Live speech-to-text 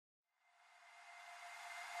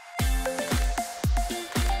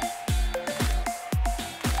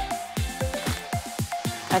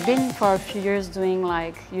I've been for a few years doing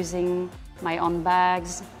using my own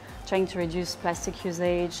bags, trying to reduce plastic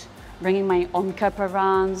usage, bringing my own cup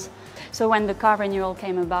around. So when the car renewal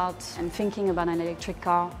came about and thinking about an electric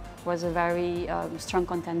car was a very strong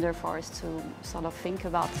contender for us to sort of think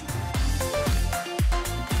about.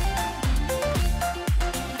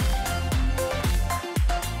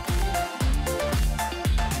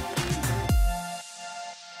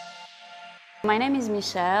 My name is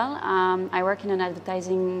Michele. I work in an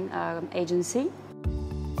advertising agency.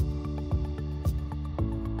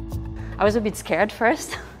 I was a bit scared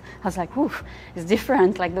first. I was like, ooh, it's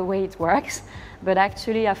different, like the way it works. But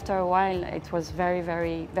actually, after a while, it was very,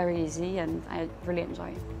 very, very easy, and I really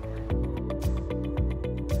enjoy it.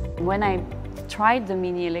 When I tried the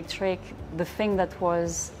Mini Electric, the thing that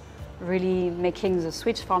was really making the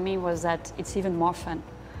switch for me was that it's even more fun.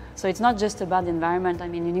 So it's not just about the environment. I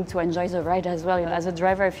mean, you need to enjoy the ride as well. As a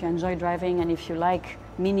driver, if you enjoy driving and if you like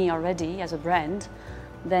Mini already as a brand,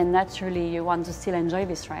 then naturally you want to still enjoy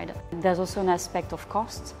this ride. There's also an aspect of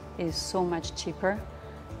cost. It's so much cheaper.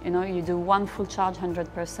 You know, you do one full charge,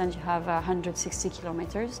 100%, you have 160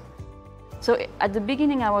 kilometers. So at the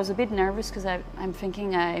beginning, I was a bit nervous because I'm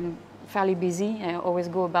thinking I'm fairly busy. I always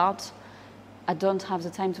go about. I don't have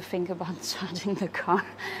the time to think about charging the car.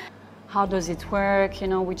 How does it work? You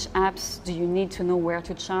know, which apps do you need to know where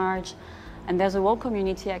to charge? And there's a whole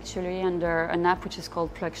community actually under an app which is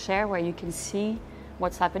called Plug Share, where you can see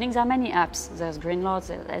what's happening. There are many apps. There's Greenlots,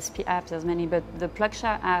 there's SP apps, there's many, but the Plug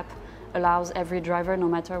Share app allows every driver, no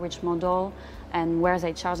matter which model and where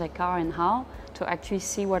they charge their car and how, to actually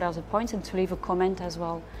see what are the points and to leave a comment as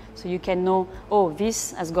well. So you can know, oh,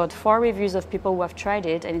 this has got 4 reviews of people who have tried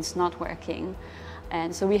it and it's not working.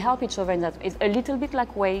 And so we help each other in that. It's a little bit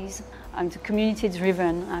like Waze, it's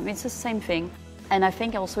community-driven, it's the same thing. And I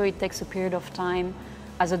think also it takes a period of time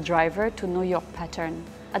as a driver to know your pattern.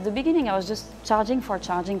 At the beginning, I was just charging for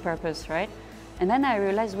charging purpose, right? And then I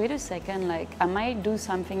realized, wait a second, like I might do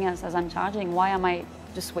something else as I'm charging. Why am I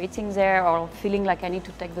just waiting there or feeling like I need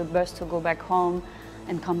to take the bus to go back home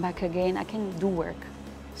and come back again? I can do work.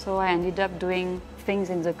 So I ended up doing things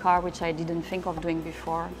in the car which I didn't think of doing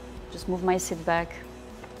before. Just move my seat back,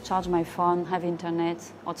 charge my phone, have internet,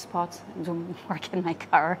 hotspot, and do work in my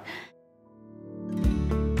car.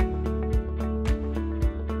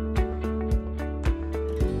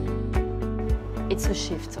 It's a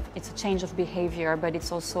shift, it's a change of behavior, but it's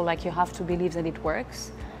also like you have to believe that it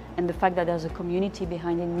works. And the fact that there's a community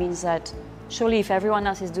behind it means that surely if everyone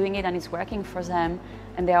else is doing it and it's working for them,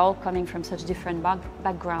 and they're all coming from such different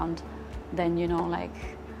background, then, you know, like,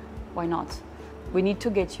 why not? We need to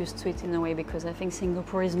get used to it in a way, because I think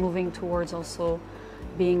Singapore is moving towards also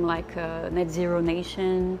being like a net zero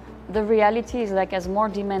nation. The reality is like as more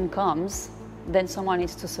demand comes, then someone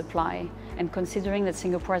needs to supply. And considering that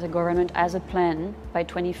Singapore as a government has a plan by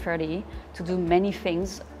 2030 to do many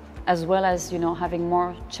things, as well as, you know, having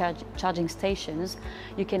more charging stations,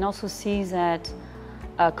 you can also see that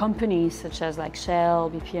companies such as like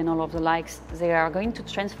Shell, BP and all of the likes, they are going to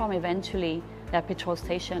transform eventually their petrol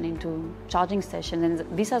station into charging station,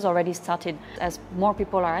 and this has already started. As more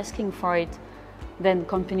people are asking for it, then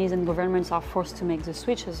companies and governments are forced to make the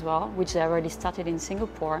switch as well, which they already started in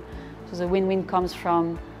Singapore. So the win-win comes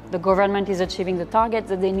from the government is achieving the target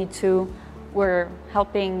that they need to, we're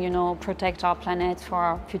helping, you know, protect our planet for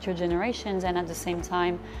our future generations, and at the same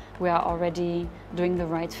time we are already doing the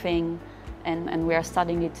right thing, and we are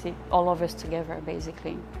starting it, all of us together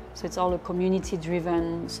basically. So it's all a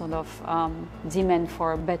community-driven sort of demand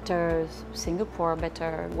for better Singapore,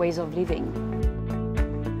 better ways of living.